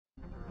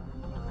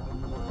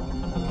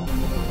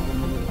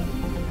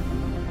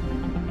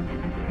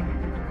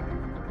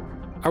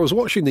I was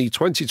watching the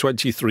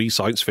 2023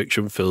 science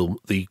fiction film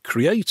The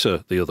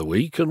Creator the other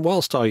week, and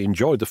whilst I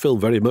enjoyed the film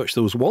very much,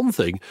 there was one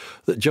thing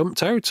that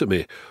jumped out at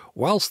me.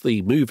 Whilst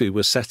the movie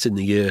was set in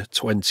the year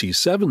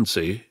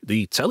 2070,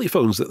 the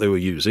telephones that they were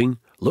using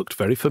looked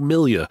very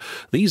familiar.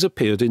 These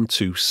appeared in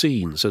two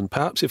scenes, and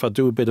perhaps if I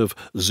do a bit of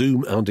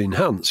zoom and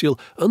enhance, you'll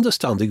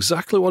understand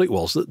exactly what it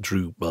was that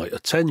drew my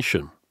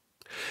attention.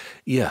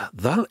 Yeah,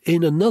 that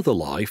in another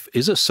life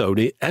is a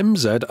Sony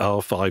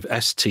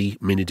MZ-R5ST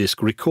minidisc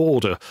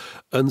recorder,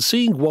 and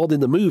seeing one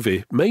in the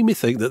movie made me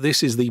think that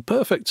this is the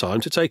perfect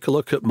time to take a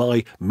look at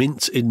my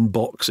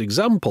mint-in-box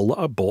example that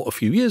I bought a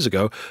few years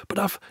ago, but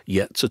I've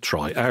yet to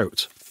try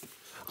out.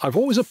 I've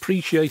always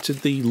appreciated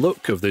the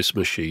look of this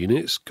machine.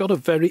 It's got a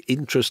very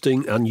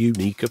interesting and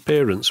unique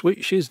appearance,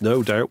 which is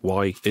no doubt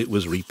why it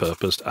was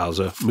repurposed as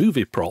a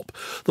movie prop.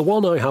 The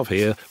one I have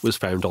here was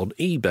found on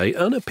eBay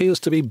and appears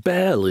to be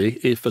barely,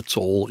 if at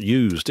all,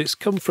 used. It's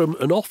come from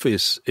an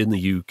office in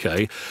the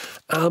UK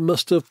and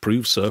must have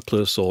proved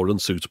surplus or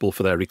unsuitable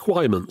for their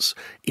requirements.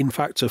 In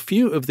fact, a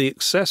few of the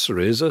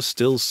accessories are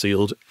still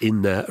sealed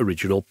in their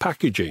original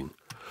packaging.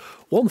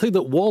 One thing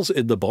that was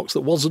in the box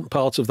that wasn't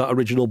part of that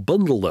original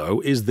bundle, though,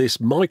 is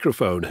this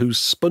microphone whose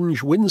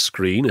sponge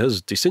windscreen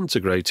has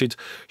disintegrated,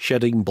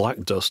 shedding black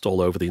dust all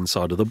over the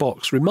inside of the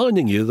box,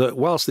 reminding you that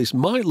whilst this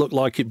might look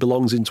like it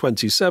belongs in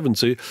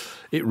 2070,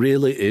 it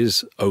really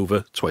is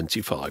over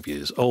 25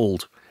 years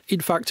old. In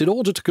fact, in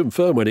order to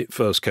confirm when it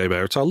first came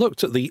out, I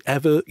looked at the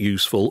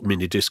ever-useful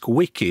Minidisc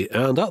Wiki,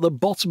 and at the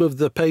bottom of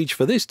the page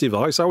for this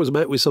device, I was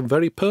met with some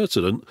very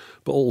pertinent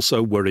but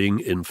also worrying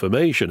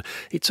information.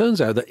 It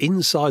turns out that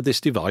inside this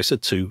device are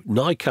two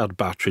NiCad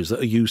batteries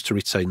that are used to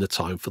retain the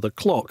time for the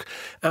clock,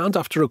 and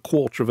after a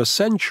quarter of a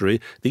century,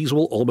 these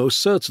will almost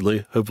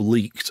certainly have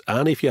leaked,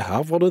 and if you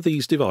have one of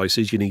these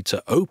devices, you need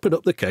to open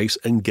up the case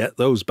and get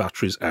those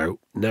batteries out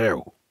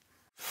now.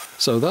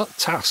 So that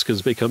task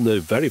has become the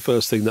very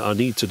first thing that I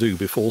need to do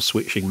before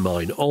switching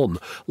mine on.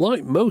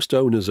 Like most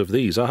owners of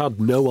these, I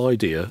had no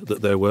idea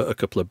that there were a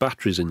couple of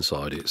batteries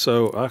inside it,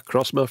 so I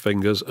crossed my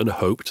fingers and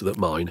hoped that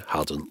mine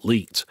hadn't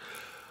leaked.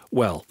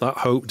 Well, that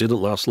hope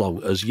didn't last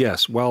long, as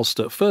yes,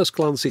 whilst at first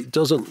glance it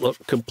doesn't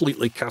look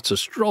completely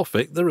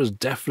catastrophic, there has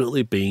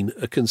definitely been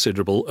a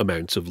considerable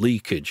amount of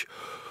leakage.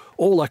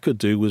 All I could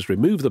do was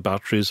remove the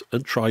batteries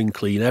and try and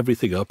clean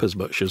everything up as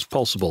much as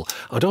possible.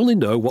 I'd only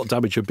know what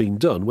damage had been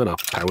done when I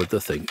powered the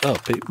thing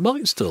up. It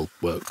might still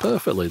work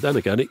perfectly, then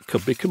again it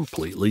could be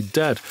completely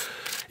dead.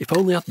 If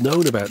only I'd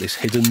known about this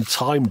hidden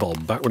time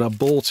bomb back when I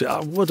bought it,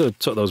 I would have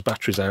took those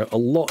batteries out a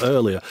lot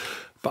earlier.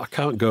 But I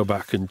can't go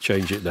back and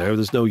change it now.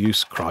 There's no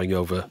use crying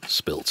over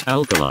spilt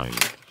alkaline.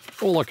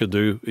 All I can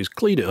do is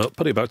clean it up,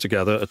 put it back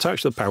together,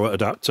 attach the power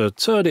adapter,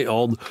 turn it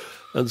on,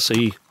 and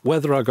see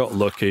whether I got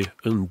lucky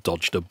and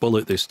dodged a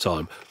bullet this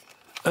time.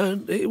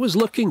 And it was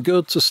looking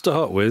good to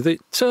start with.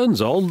 It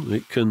turns on,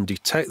 it can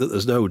detect that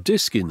there's no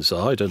disc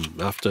inside,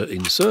 and after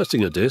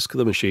inserting a disc,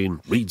 the machine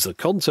reads the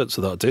contents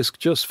of that disc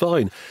just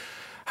fine.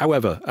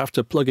 However,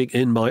 after plugging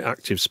in my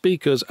active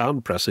speakers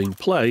and pressing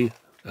play,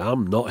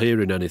 I'm not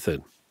hearing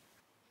anything.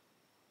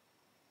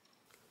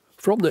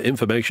 From the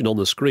information on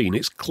the screen,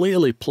 it's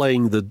clearly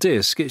playing the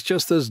disc, it's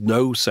just there's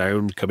no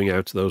sound coming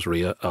out of those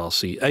rear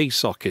RCA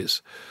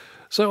sockets.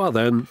 So I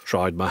then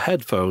tried my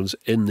headphones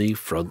in the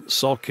front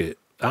socket,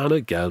 and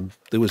again,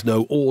 there was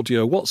no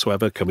audio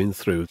whatsoever coming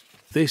through.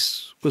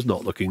 This was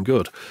not looking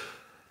good.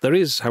 There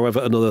is,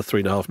 however, another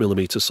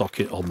 3.5mm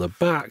socket on the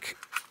back,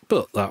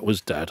 but that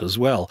was dead as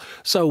well.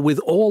 So with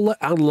all the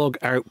analog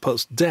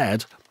outputs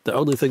dead, the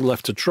only thing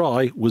left to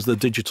try was the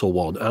digital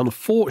one, and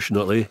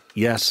fortunately,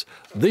 yes,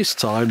 this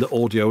time the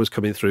audio was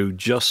coming through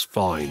just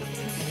fine.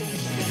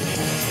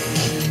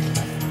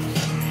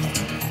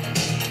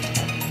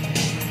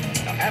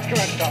 Now, after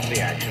I stop the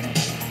action,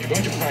 you're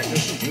going to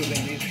practice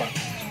using these buttons.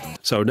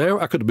 So now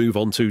I could move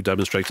on to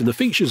demonstrating the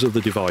features of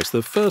the device.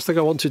 The first thing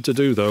I wanted to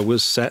do, though,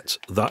 was set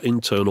that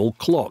internal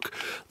clock,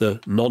 the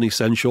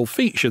non-essential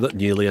feature that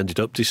nearly ended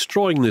up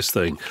destroying this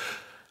thing.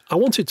 I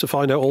wanted to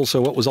find out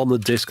also what was on the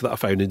disc that I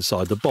found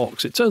inside the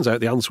box. It turns out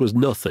the answer was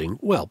nothing.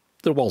 Well,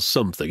 there was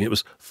something. It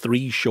was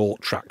 3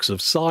 short tracks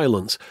of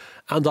silence.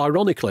 And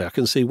ironically, I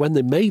can see when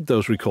they made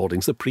those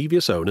recordings, the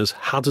previous owners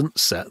hadn't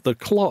set the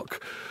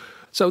clock.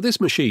 So this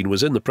machine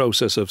was in the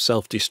process of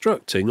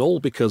self-destructing,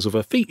 all because of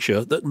a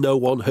feature that no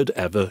one had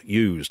ever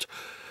used.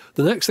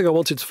 The next thing I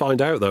wanted to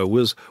find out, though,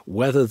 was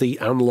whether the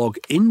analog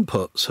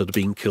inputs had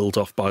been killed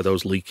off by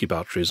those leaky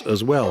batteries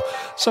as well.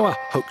 So I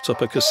hooked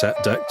up a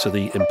cassette deck to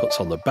the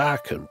inputs on the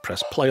back and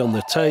pressed play on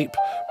the tape,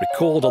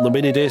 record on the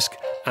minidisc,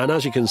 and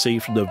as you can see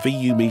from the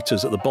VU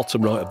meters at the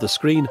bottom right of the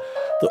screen,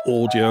 the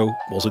audio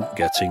wasn't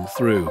getting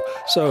through.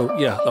 So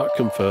yeah, that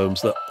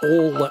confirms that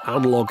all the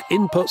analog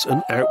inputs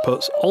and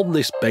outputs on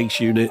this base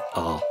unit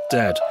are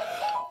dead.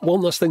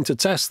 One last thing to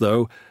test,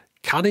 though.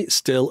 Can it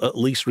still at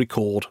least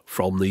record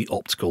from the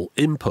optical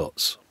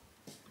inputs?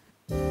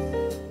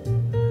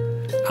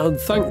 And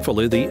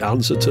thankfully the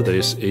answer to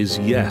this is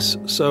yes,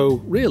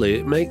 so really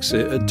it makes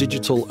it a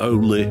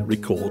digital-only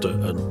recorder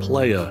and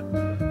player.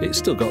 It's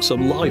still got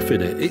some life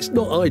in it. It's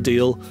not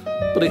ideal,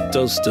 but it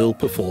does still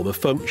perform a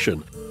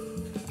function.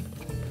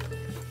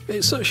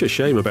 It's such a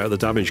shame about the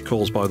damage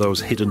caused by those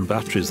hidden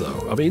batteries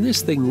though. I mean,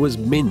 this thing was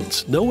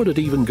mint. No one had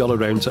even got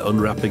around to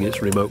unwrapping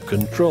its remote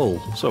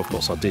control, so of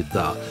course I did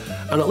that.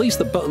 And at least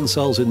the button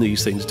cells in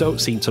these things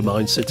don't seem to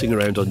mind sitting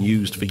around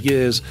unused for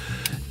years.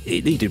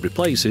 It needed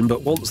replacing,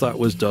 but once that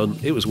was done,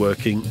 it was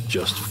working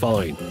just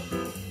fine.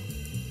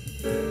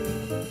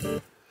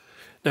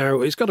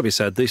 Now, it's got to be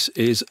said, this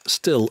is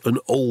still an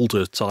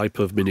older type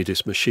of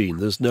minidisc machine.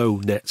 There's no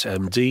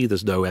NetMD,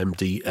 there's no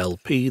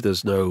MDLP,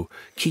 there's no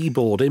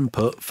keyboard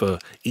input for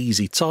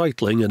easy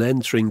titling, and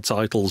entering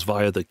titles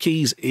via the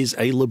keys is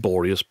a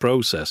laborious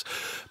process.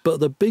 But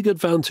the big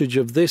advantage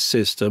of this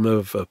system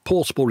of a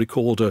portable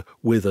recorder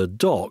with a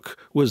dock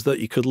was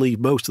that you could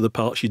leave most of the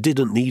parts you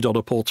didn't need on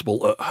a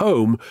portable at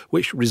home,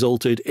 which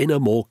resulted in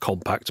a more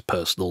compact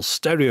personal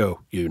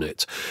stereo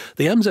unit.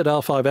 The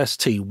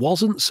MZR5ST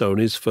wasn't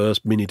Sony's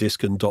first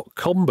minidisc and dock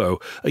combo.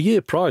 A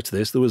year prior to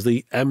this, there was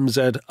the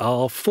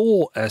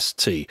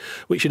MZR4ST,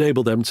 which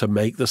enabled them to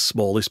make the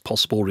smallest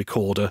possible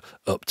recorder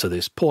up to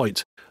this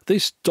point.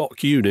 This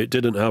dock unit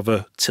didn't have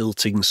a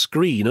tilting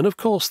screen, and of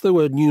course there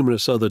were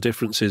numerous other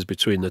differences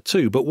between the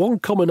two, but one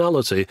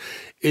commonality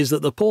is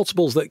that the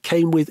portables that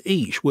came with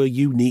each were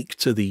unique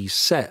to these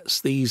sets.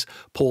 These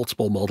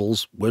portable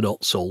models were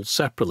not sold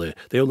separately.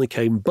 They only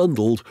came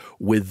bundled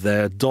with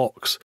their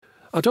docks.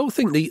 I don't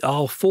think the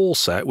R4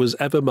 set was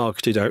ever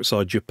marketed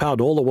outside Japan.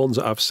 All the ones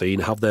that I've seen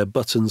have their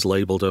buttons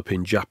labelled up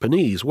in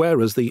Japanese,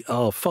 whereas the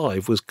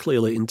R5 was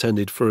clearly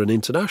intended for an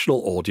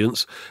international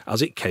audience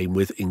as it came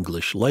with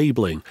English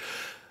labelling.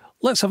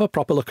 Let's have a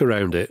proper look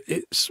around it.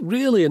 It's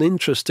really an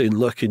interesting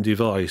looking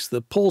device.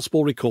 The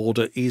portable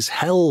recorder is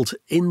held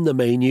in the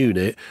main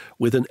unit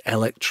with an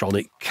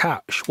electronic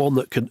catch, one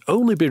that can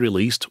only be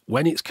released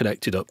when it's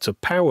connected up to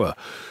power.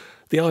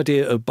 The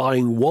idea of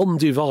buying one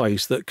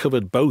device that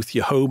covered both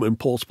your home and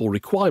portable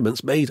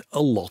requirements made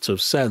a lot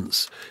of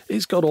sense.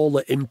 It's got all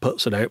the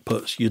inputs and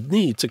outputs you'd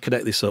need to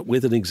connect this up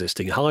with an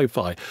existing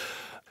hi-fi.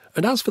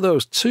 And as for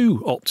those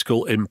two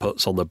optical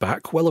inputs on the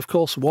back, well, of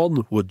course,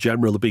 one would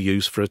generally be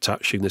used for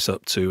attaching this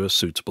up to a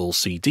suitable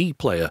CD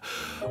player,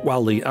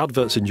 while the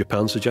adverts in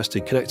Japan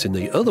suggested connecting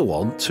the other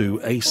one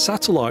to a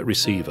satellite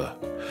receiver.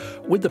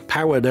 With the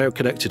power now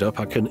connected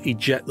up, I can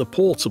eject the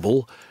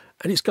portable,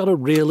 and it's got a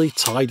really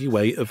tidy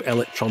way of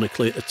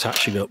electronically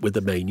attaching up with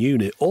the main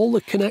unit. All the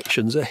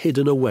connections are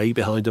hidden away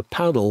behind a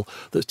panel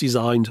that's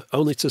designed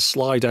only to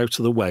slide out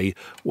of the way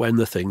when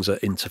the things are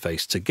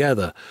interfaced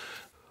together.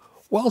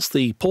 Whilst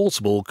the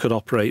portable could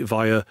operate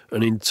via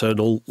an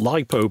internal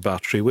LiPo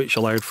battery, which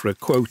allowed for a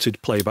quoted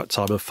playback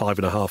time of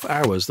 5.5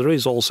 hours, there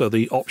is also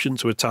the option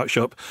to attach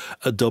up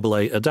a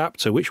AA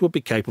adapter, which would be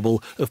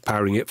capable of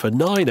powering it for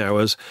 9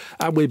 hours,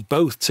 and with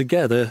both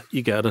together,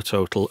 you get a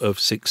total of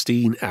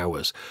 16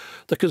 hours.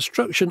 The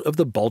construction of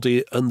the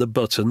body and the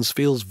buttons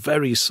feels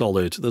very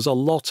solid. There's a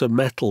lot of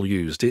metal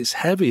used. It's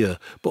heavier,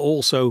 but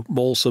also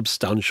more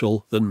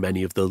substantial than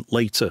many of the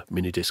later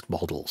minidisc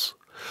models.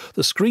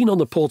 The screen on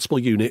the portable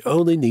unit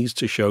only needs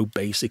to show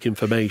basic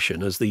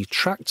information, as the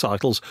track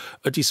titles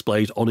are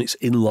displayed on its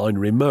inline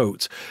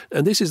remote,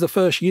 and this is the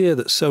first year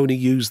that Sony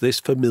used this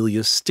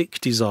familiar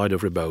stick design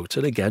of remote,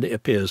 and again it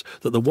appears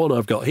that the one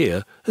I've got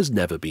here has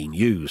never been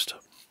used.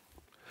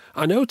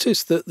 I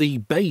noticed that the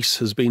base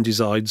has been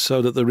designed so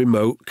that the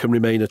remote can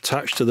remain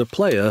attached to the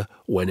player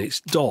when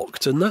it's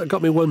docked, and that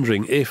got me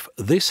wondering if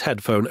this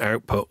headphone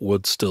output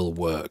would still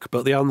work,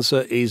 but the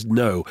answer is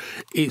no.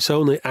 It's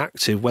only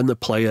active when the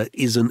player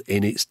isn't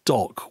in its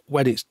dock.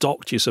 When it's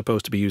docked, you're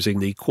supposed to be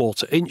using the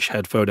 1/4-inch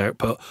headphone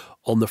output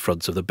on the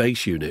front of the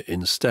base unit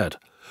instead.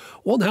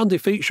 One handy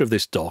feature of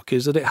this dock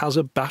is that it has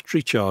a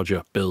battery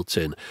charger built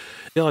in.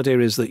 The idea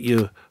is that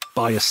you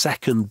buy a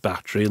second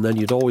battery and then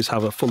you'd always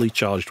have a fully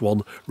charged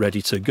one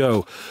ready to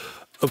go.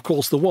 Of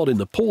course, the one in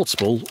the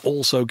portable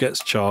also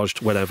gets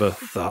charged whenever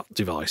that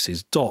device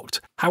is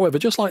docked. However,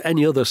 just like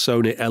any other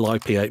Sony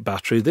LiP8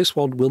 battery, this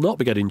one will not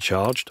be getting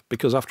charged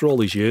because after all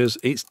these years,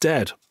 it's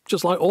dead.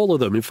 Just like all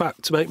of them. In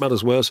fact, to make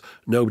matters worse,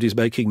 nobody's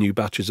making new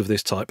batteries of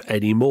this type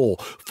anymore.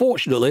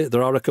 Fortunately,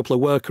 there are a couple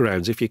of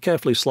workarounds. If you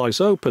carefully slice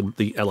open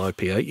the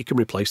LiP8, you can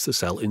replace the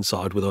cell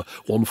inside with a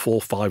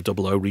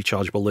 14500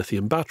 rechargeable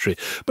lithium battery.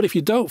 But if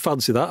you don't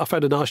fancy that, I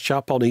found a nice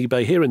chap on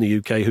eBay here in the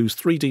UK who's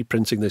 3D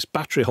printing this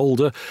battery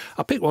holder.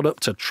 I picked one up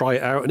to try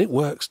it out and it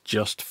works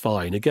just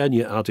fine. Again,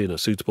 you add in a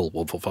suitable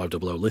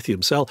 14500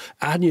 lithium cell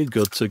and you're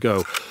good to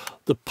go.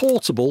 The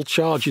portable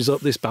charges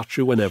up this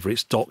battery whenever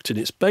it's docked in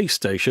its base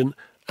station,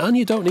 and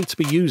you don't need to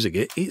be using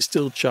it. It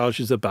still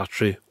charges the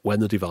battery when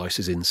the device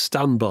is in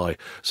standby.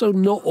 So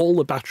not all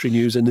the battery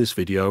news in this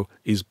video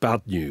is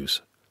bad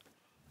news.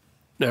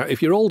 Now,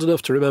 if you're old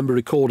enough to remember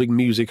recording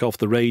music off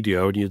the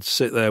radio and you'd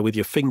sit there with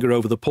your finger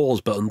over the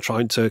pause button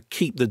trying to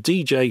keep the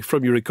DJ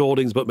from your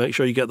recordings but make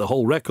sure you get the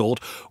whole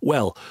record,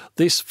 well,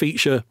 this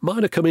feature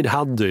might have come in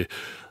handy.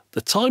 The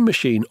time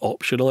machine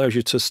option allows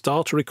you to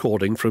start a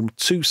recording from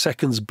 2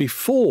 seconds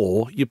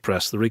before you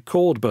press the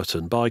record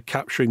button by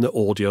capturing the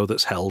audio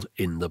that's held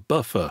in the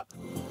buffer.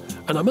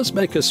 And I must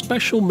make a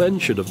special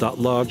mention of that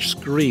large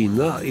screen.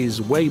 That is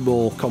way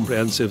more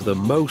comprehensive than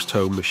most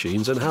home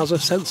machines and has a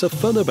sense of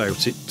fun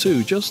about it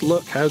too. Just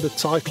look how the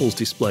titles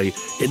display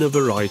in a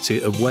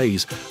variety of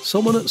ways.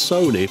 Someone at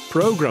Sony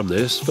programmed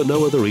this for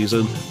no other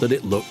reason than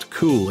it looked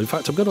cool. In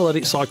fact, I'm going to let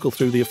it cycle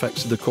through the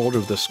effects in the corner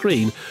of the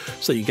screen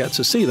so that you get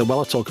to see them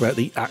while I talk about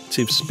the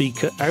active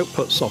speaker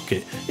output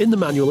socket. In the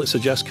manual, it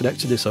suggests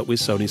connecting this up with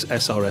Sony's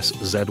SRS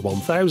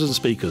Z1000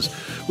 speakers,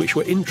 which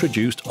were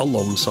introduced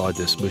alongside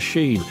this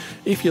machine.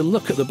 If you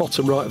look at the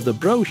bottom right of the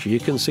brochure, you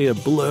can see a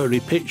blurry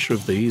picture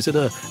of these in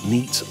a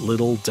neat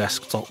little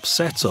desktop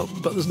setup,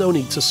 but there's no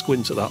need to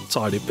squint at that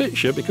tiny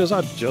picture because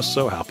I just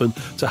so happen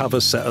to have a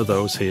set of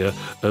those here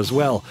as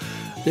well.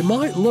 They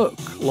might look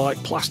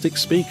like plastic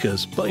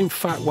speakers, but in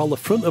fact, while the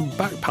front and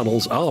back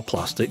panels are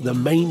plastic, the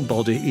main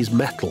body is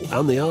metal,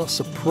 and they are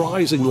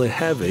surprisingly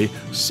heavy,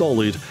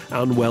 solid,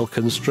 and well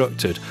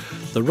constructed.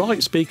 The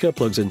right speaker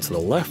plugs into the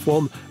left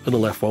one, and the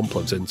left one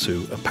plugs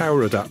into a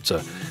power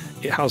adapter.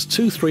 It has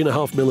two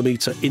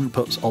 3.5mm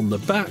inputs on the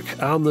back,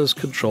 and there's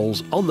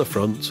controls on the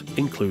front,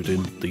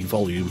 including the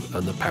volume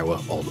and the power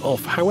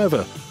on-off.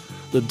 However,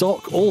 the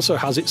dock also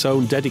has its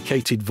own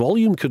dedicated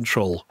volume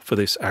control for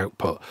this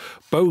output,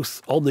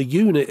 both on the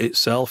unit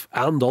itself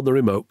and on the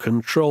remote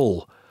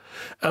control.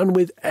 And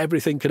with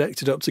everything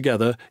connected up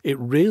together, it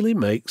really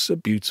makes a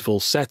beautiful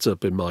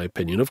setup, in my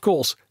opinion. Of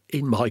course,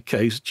 in my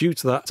case, due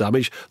to that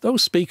damage,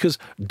 those speakers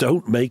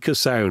don't make a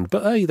sound,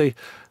 but hey, they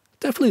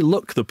definitely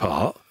look the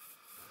part.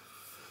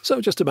 So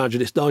just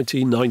imagine it's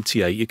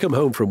 1998, you come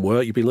home from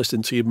work, you've been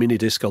listening to your mini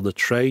disc on the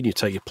train, you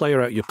take your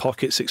player out of your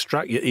pockets,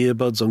 extract your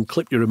earbuds,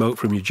 unclip your remote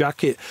from your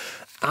jacket,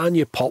 and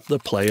you pop the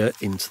player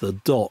into the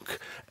dock.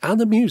 And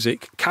the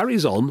music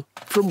carries on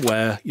from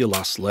where you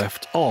last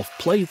left off,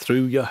 played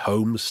through your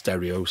home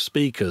stereo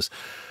speakers.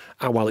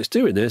 And while it's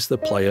doing this, the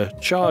player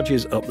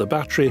charges up the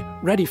battery,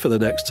 ready for the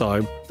next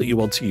time that you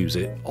want to use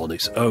it on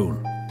its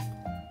own.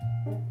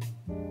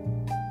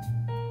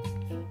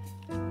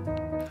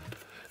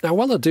 Now,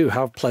 while I do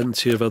have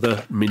plenty of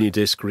other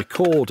mini-disc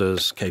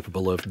recorders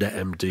capable of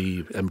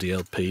NetMD,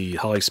 MDLP,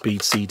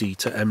 high-speed CD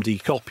to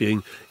MD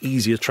copying,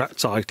 easier track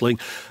titling,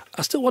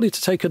 I still wanted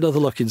to take another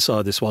look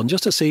inside this one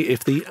just to see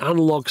if the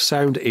analog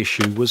sound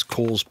issue was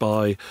caused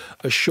by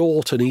a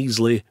short and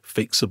easily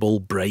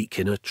fixable break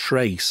in a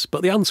trace.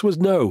 But the answer was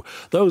no.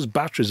 Those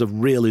batteries have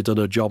really done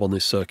a job on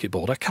this circuit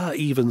board. I can't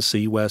even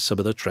see where some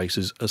of the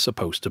traces are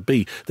supposed to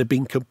be. They've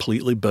been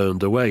completely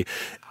burned away.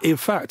 In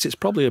fact, it's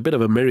probably a bit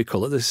of a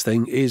miracle that this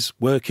thing is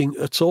working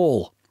at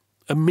all.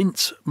 A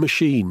mint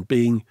machine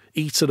being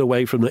eaten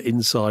away from the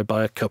inside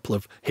by a couple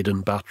of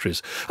hidden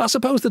batteries. I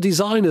suppose the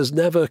designers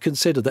never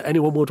considered that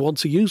anyone would want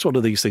to use one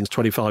of these things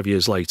 25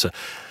 years later.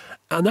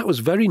 And that was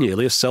very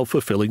nearly a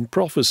self-fulfilling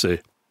prophecy.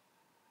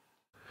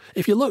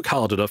 If you look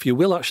hard enough, you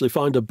will actually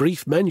find a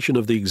brief mention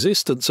of the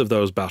existence of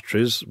those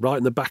batteries. Right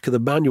in the back of the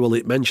manual,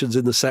 it mentions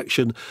in the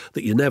section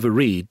that you never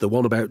read, the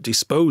one about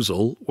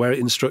disposal, where it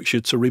instructs you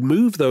to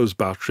remove those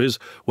batteries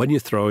when you're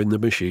throwing the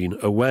machine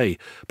away.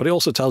 But it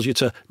also tells you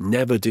to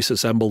never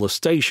disassemble the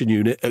station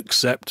unit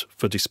except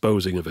for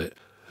disposing of it.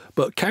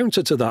 But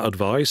counter to that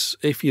advice,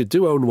 if you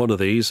do own one of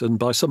these, and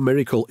by some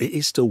miracle it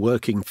is still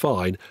working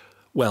fine,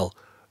 well,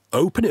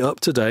 open it up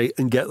today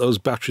and get those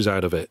batteries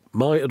out of it.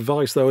 My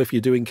advice, though, if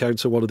you do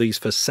encounter one of these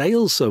for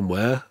sale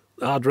somewhere,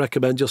 I'd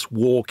recommend just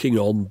walking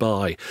on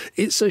by.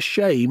 It's a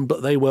shame,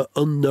 but they were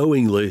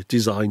unknowingly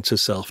designed to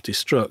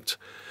self-destruct.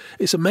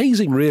 It's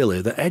amazing,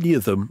 really, that any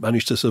of them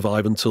managed to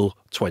survive until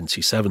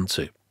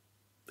 2070.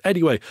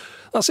 Anyway,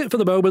 that's it for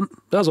the moment.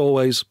 As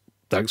always,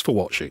 thanks for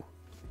watching.